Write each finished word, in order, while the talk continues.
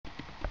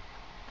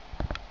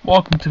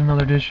Welcome to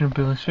another edition of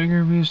Billy's Figure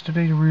Reviews.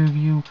 Today to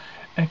review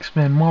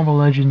X-Men Marvel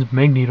Legends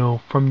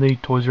Magneto from the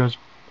Toys R Us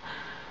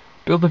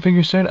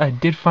Build-A-Figure set. I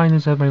did find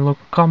this at my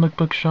local comic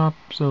book shop,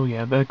 so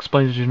yeah, that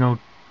explains there's no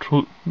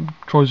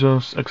Toys R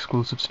Us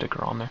exclusive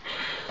sticker on there.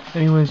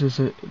 Anyways,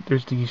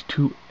 there's these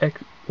two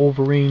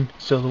Wolverine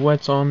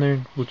silhouettes on there,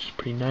 which is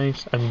pretty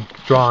nice. I mean,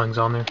 drawings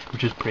on there,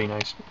 which is pretty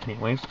nice.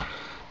 Anyways,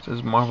 it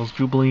says Marvel's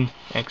Jubilee,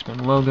 X-Men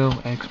logo,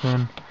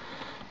 X-Men,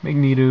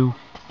 Magneto.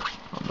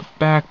 On the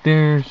back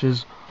there it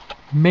says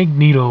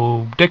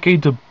Magneto,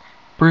 decades of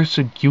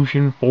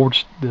persecution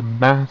forged the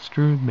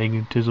master of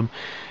magnetism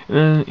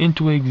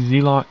into a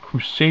zealot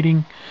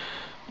crusading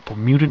for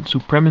mutant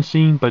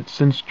supremacy, but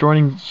since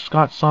joining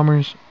Scott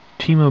Summers'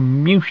 team of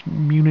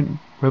mutant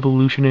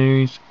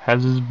revolutionaries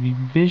has his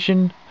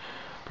vision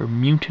for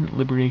mutant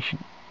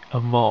liberation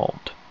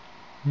evolved.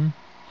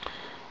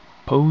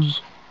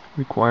 Pose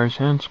requires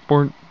hand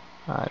support.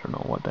 I don't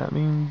know what that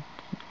means.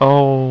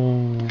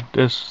 Oh,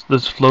 this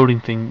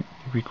floating thing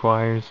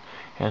requires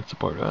hand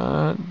support.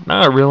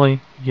 Not really.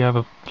 You have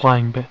a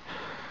flying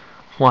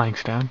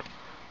stand.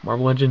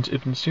 Marvel Legends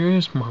Infinite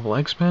Series, Marvel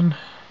X-Men.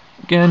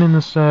 Again in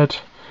the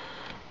set,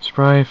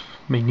 Strife,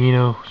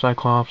 Magneto,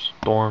 Cyclops,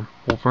 Storm,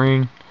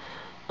 Wolverine.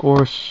 Of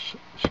course,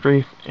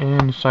 Strafe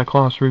and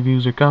Cyclops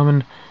reviews are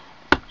coming.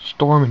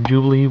 Storm and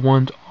Jubilee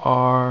ones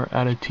are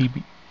at a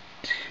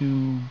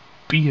to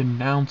be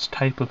announced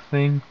type of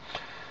thing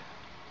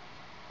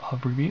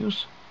of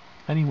reviews.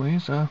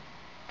 Anyways, I'll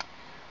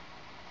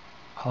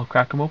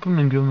crack them open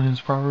and give them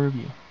his proper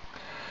review.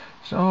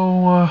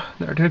 So,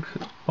 the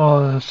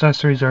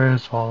accessories are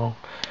as follow.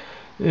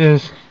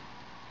 Is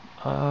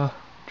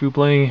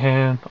Jubilee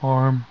hand,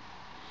 arm,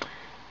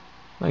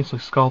 nicely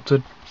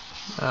sculpted.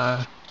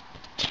 Of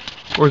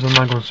course, I'm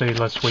not going to say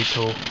let's wait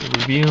till the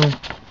review.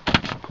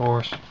 Of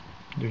course,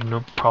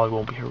 probably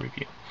won't be a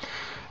review.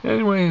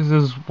 Anyways,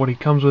 this is what he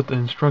comes with, the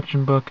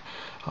instruction book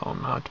on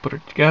how to put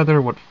it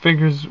together, what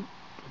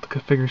the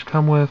figures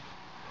come with.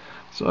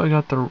 So I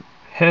got the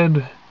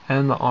head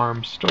and the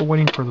arms. Still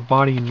waiting for the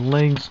body and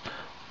legs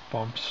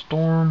from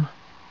Storm,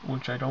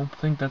 which I don't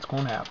think that's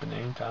going to happen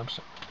anytime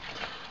soon.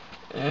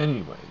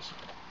 Anyways,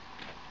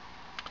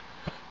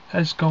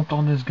 head sculpt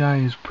on this guy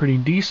is pretty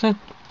decent.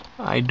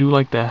 I do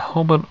like the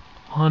helmet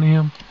on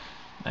him.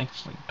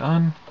 Nicely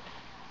done.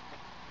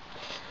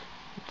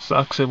 It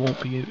sucks it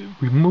won't be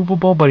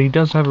removable, but he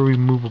does have a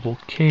removable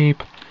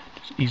cape.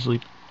 Just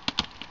easily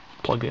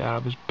plug it out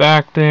of his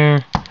back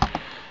there.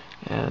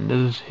 And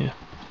this is,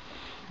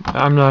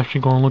 I'm not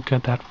actually going to look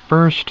at that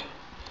first.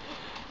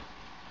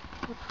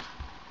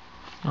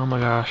 Oh my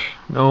gosh.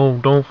 No,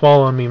 don't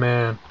follow me,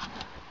 man.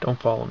 Don't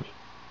follow me.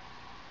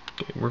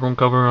 Okay, we're going to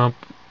cover up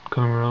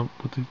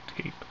with the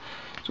cape.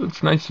 So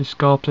it's nicely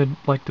sculpted,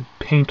 like the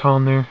paint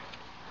on there.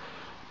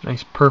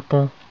 Nice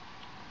purple.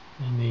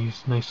 And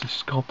these nicely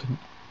sculpted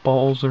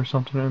balls or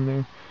something in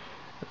there.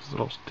 There's a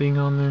little sting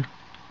on there.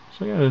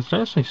 So yeah, it's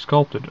nicely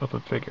sculpted of a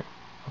figure.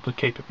 Of the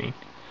cape, I mean.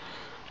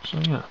 So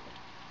yeah.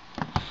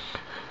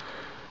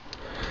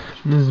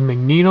 And this is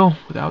Magneto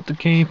without the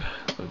cape.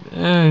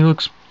 He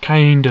looks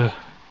kinda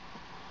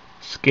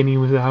skinny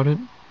without it.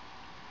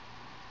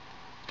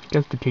 I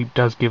guess the cape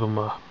does give him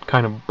a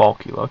kind of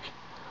bulky look.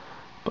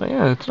 But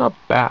yeah, it's not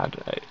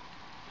bad.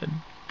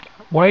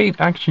 What I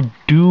actually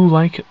do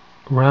like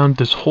around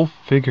this whole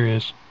figure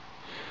is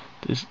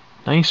this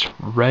nice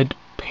red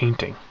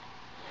painting.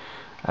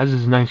 As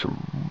is nice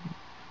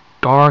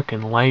dark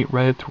and light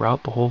red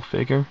throughout the whole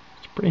figure.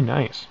 It's pretty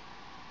nice.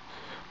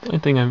 The only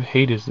thing I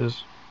hate is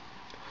this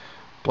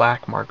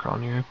black marker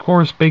on here. Of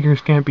course,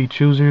 beggars can't be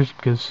choosers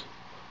because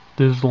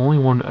this is the only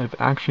one I've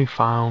actually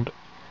found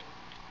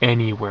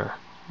anywhere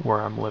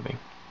where I'm living.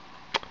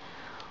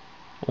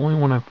 The only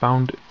one I've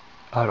found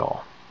at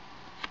all.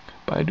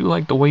 But I do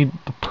like the way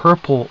the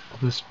purple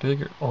of this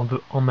figure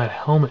on that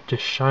helmet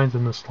just shines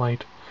in this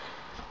light.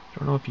 I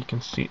don't know if you can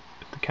see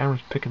if the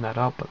camera's picking that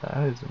up, but that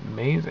is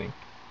amazing.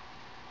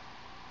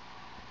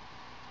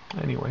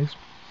 Anyways.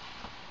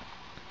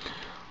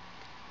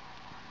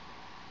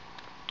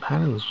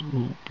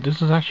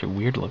 This is actually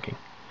weird looking.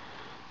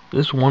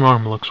 This one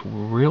arm looks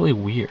really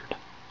weird.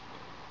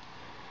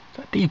 Is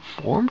that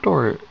deformed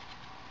or is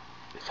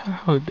that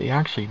how they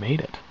actually made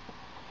it?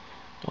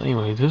 Well,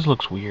 anyway, this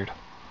looks weird.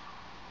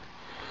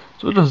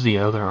 So does the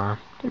other arm.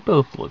 They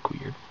both look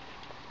weird.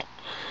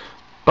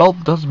 Belt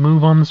does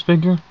move on this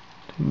figure.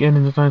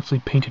 Again, it's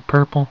nicely painted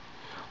purple,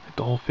 like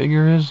the whole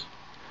figure is.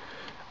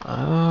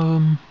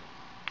 I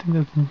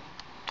think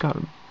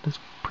that's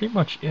pretty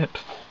much it.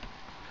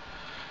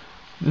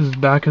 This is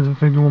back of the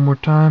figure one more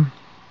time.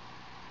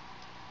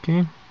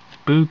 Okay,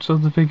 boots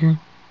of the figure.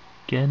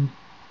 Again,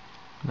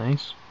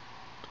 nice.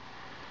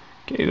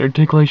 Okay, the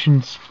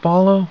articulations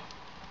follow.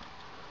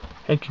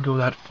 Head can go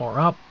that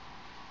far up,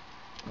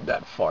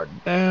 that far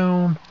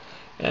down,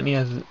 and he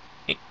has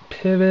a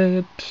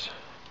pivot.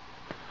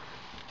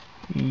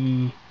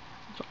 His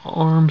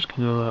arms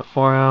can go that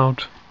far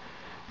out.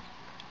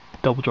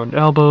 Double jointed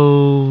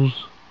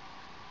elbows.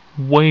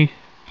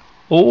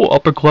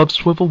 Upper glove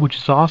swivel, which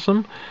is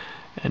awesome.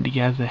 And he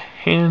has a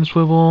hand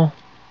swivel,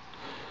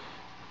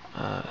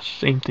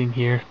 Same thing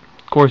here.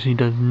 Of course, he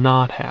does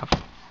not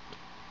have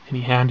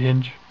any hand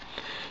hinge.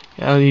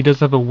 Yeah, he does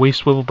have a waist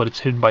swivel, but it's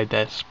hidden by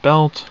this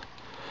belt.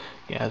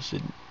 He has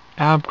an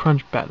ab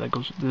crunch back that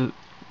goes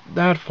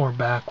that far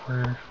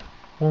backwards,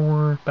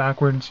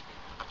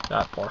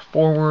 that far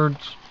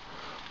forwards.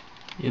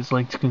 His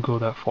legs can go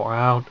that far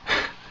out.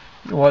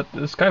 You know what?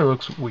 This guy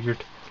looks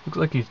weird. Looks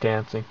like he's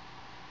dancing.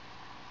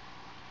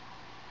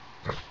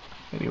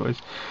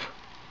 Anyways,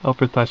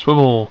 upper thigh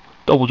swivel,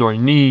 double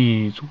joint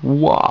knees.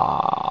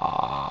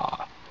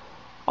 Wah!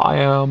 I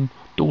am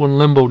doing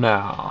limbo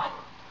now.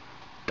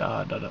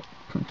 Da da da.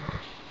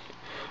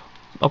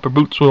 Upper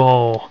boot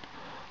swivel.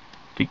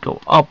 Feet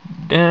go up,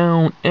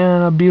 down,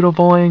 and a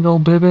beautiful angle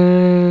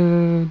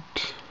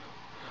pivot.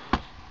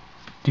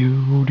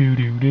 Do do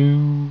do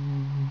do.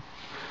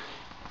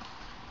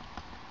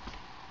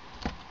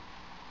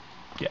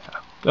 Yeah.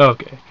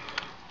 Okay.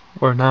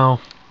 We're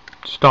now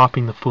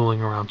stopping the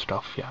fooling around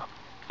stuff. Yeah.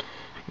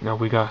 You know,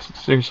 we gotta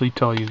seriously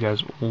tell you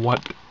guys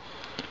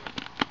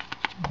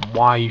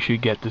why you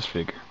should get this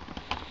figure.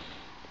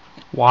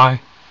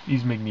 Why?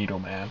 He's Magneto,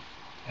 man.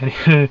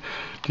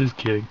 Just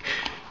kidding.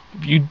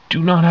 If you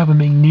do not have a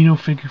Magneto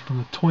figure from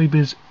the Toy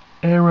Biz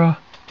era,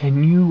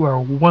 and you are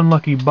one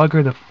lucky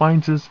bugger that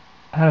finds this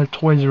at a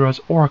Toys R Us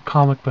or a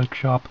comic book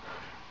shop,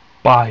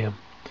 buy him.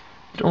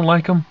 If you don't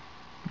like him,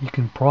 you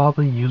can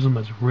probably use him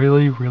as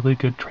really, really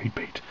good trade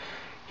bait.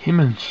 Him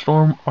and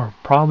Storm are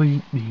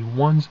probably the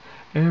ones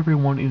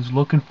everyone is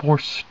looking for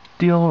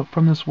still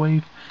from this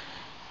wave.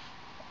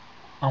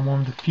 I'm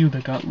one of the few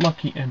that got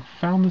lucky and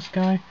found this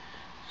guy.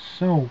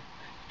 So,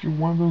 if you're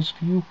one of those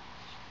few,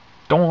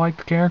 don't like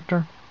the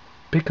character,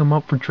 pick him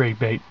up for trade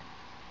bait.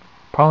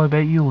 Probably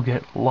bet you will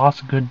get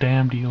lots of good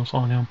damn deals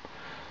on him.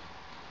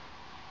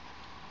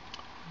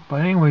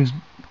 But anyways,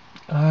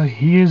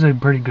 he is a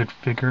pretty good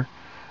figure.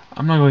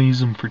 I'm not going to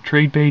use him for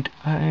trade bait.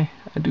 I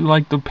do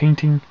like the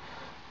painting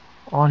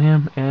on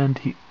him, and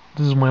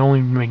this is my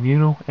only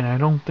Magneto, and I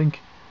don't think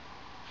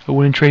I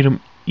wouldn't trade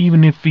him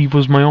even if he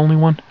was my only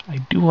one. I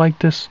do like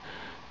this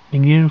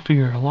Magneto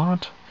figure a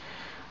lot,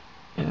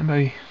 and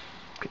I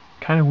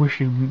kind of wish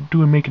you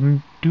do make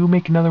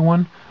another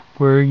one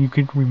where you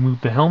could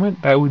remove the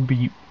helmet. That would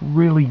be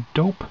really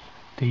dope.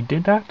 They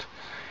did that.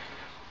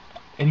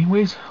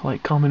 Anyways,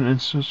 like, comment,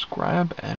 and subscribe. And